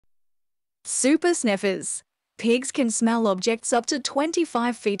Super sniffers. Pigs can smell objects up to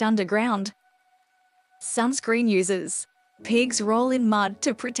 25 feet underground. Sunscreen users. Pigs roll in mud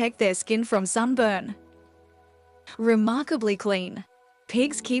to protect their skin from sunburn. Remarkably clean.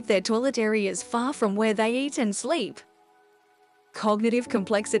 Pigs keep their toilet areas far from where they eat and sleep. Cognitive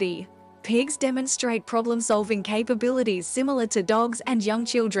complexity. Pigs demonstrate problem-solving capabilities similar to dogs and young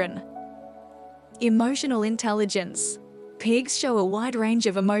children. Emotional intelligence. Pigs show a wide range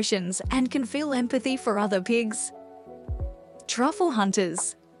of emotions and can feel empathy for other pigs. Truffle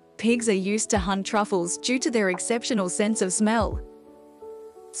hunters. Pigs are used to hunt truffles due to their exceptional sense of smell.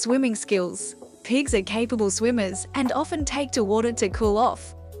 Swimming skills. Pigs are capable swimmers and often take to water to cool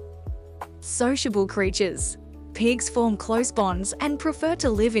off. Sociable creatures. Pigs form close bonds and prefer to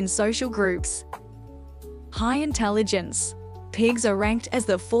live in social groups. High intelligence. Pigs are ranked as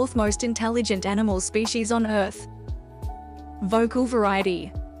the fourth most intelligent animal species on Earth. Vocal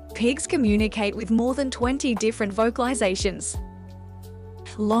variety. Pigs communicate with more than 20 different vocalizations.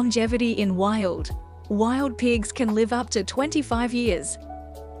 Longevity in wild. Wild pigs can live up to 25 years.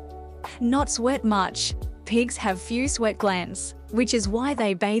 Not sweat much. Pigs have few sweat glands, which is why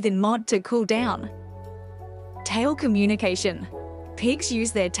they bathe in mud to cool down. Tail communication. Pigs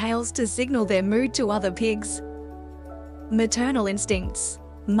use their tails to signal their mood to other pigs. Maternal instincts.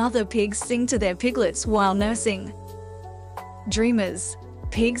 Mother pigs sing to their piglets while nursing. Dreamers.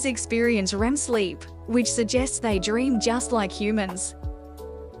 Pigs experience REM sleep, which suggests they dream just like humans.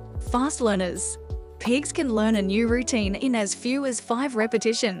 Fast learners. Pigs can learn a new routine in as few as 5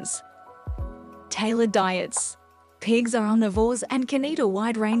 repetitions. Tailored diets. Pigs are omnivores and can eat a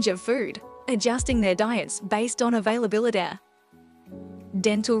wide range of food, adjusting their diets based on availability.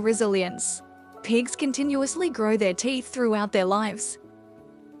 Dental resilience. Pigs continuously grow their teeth throughout their lives.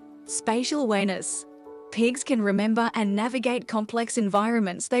 Spatial awareness. Pigs can remember and navigate complex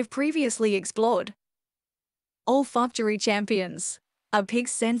environments they've previously explored. Olfactory champions. A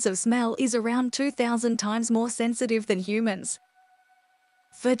pig's sense of smell is around 2,000 times more sensitive than humans.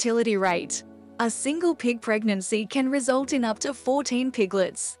 Fertility rate. A single pig pregnancy can result in up to 14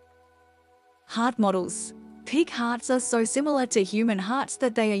 piglets. Heart models. Pig hearts are so similar to human hearts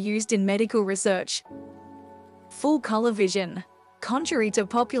that they are used in medical research. Full color vision. Contrary to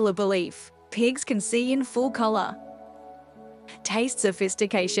popular belief, pigs can see in full color. Taste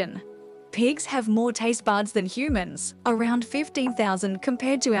sophistication. Pigs have more taste buds than humans, around 15,000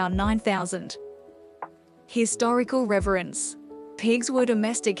 compared to our 9,000. Historical reverence. Pigs were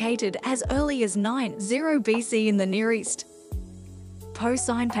domesticated as early as 90 BC in the Near East.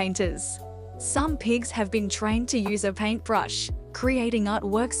 Porcine painters. Some pigs have been trained to use a paintbrush, creating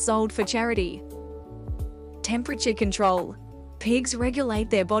artworks sold for charity. Temperature control. Pigs regulate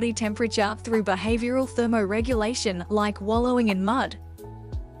their body temperature through behavioral thermoregulation like wallowing in mud.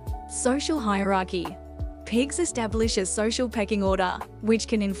 Social hierarchy. Pigs establish a social pecking order, which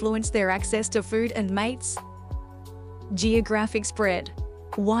can influence their access to food and mates. Geographic spread.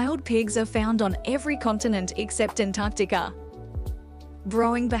 Wild pigs are found on every continent except Antarctica.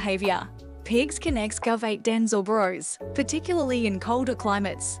 Burrowing behavior. Pigs can excavate dens or burrows, particularly in colder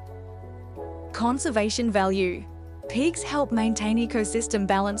climates. Conservation value. Pigs help maintain ecosystem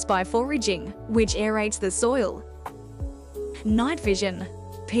balance by foraging, which aerates the soil. Night vision.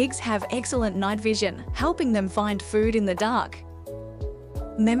 Pigs have excellent night vision, helping them find food in the dark.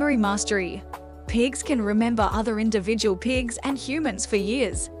 Memory mastery. Pigs can remember other individual pigs and humans for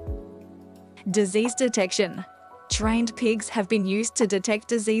years. Disease detection. Trained pigs have been used to detect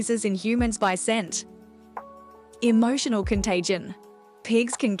diseases in humans by scent. Emotional contagion.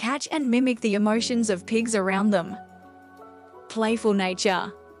 Pigs can catch and mimic the emotions of pigs around them. Playful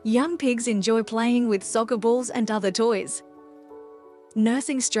nature. Young pigs enjoy playing with soccer balls and other toys.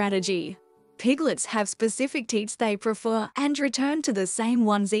 Nursing strategy. Piglets have specific teats they prefer and return to the same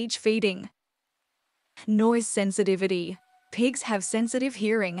ones each feeding. Noise sensitivity. Pigs have sensitive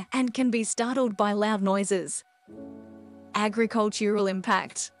hearing and can be startled by loud noises. Agricultural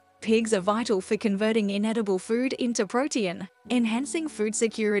impact. Pigs are vital for converting inedible food into protein, enhancing food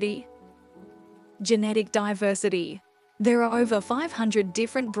security. Genetic diversity. There are over 500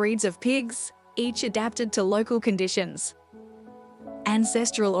 different breeds of pigs, each adapted to local conditions.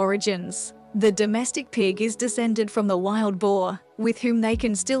 Ancestral origins. The domestic pig is descended from the wild boar, with whom they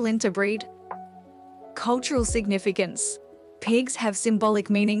can still interbreed. Cultural significance. Pigs have symbolic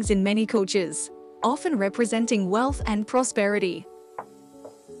meanings in many cultures, often representing wealth and prosperity.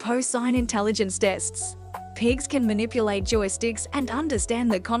 Porcine intelligence tests. Pigs can manipulate joysticks and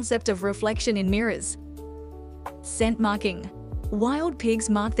understand the concept of reflection in mirrors. Scent marking. Wild pigs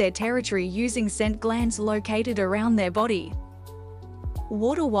mark their territory using scent glands located around their body.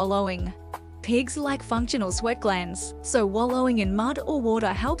 Water wallowing. Pigs lack functional sweat glands, so wallowing in mud or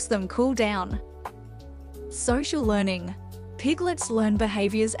water helps them cool down. Social learning. Piglets learn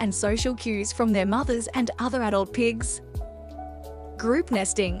behaviors and social cues from their mothers and other adult pigs. Group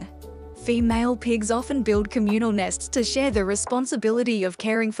nesting. Female pigs often build communal nests to share the responsibility of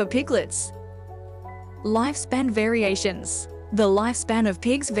caring for piglets. Lifespan variations. The lifespan of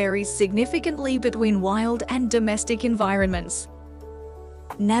pigs varies significantly between wild and domestic environments.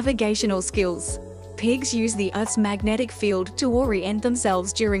 Navigational skills. Pigs use the Earth's magnetic field to orient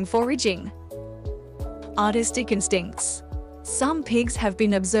themselves during foraging. Artistic instincts. Some pigs have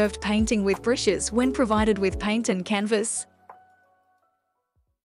been observed painting with brushes when provided with paint and canvas.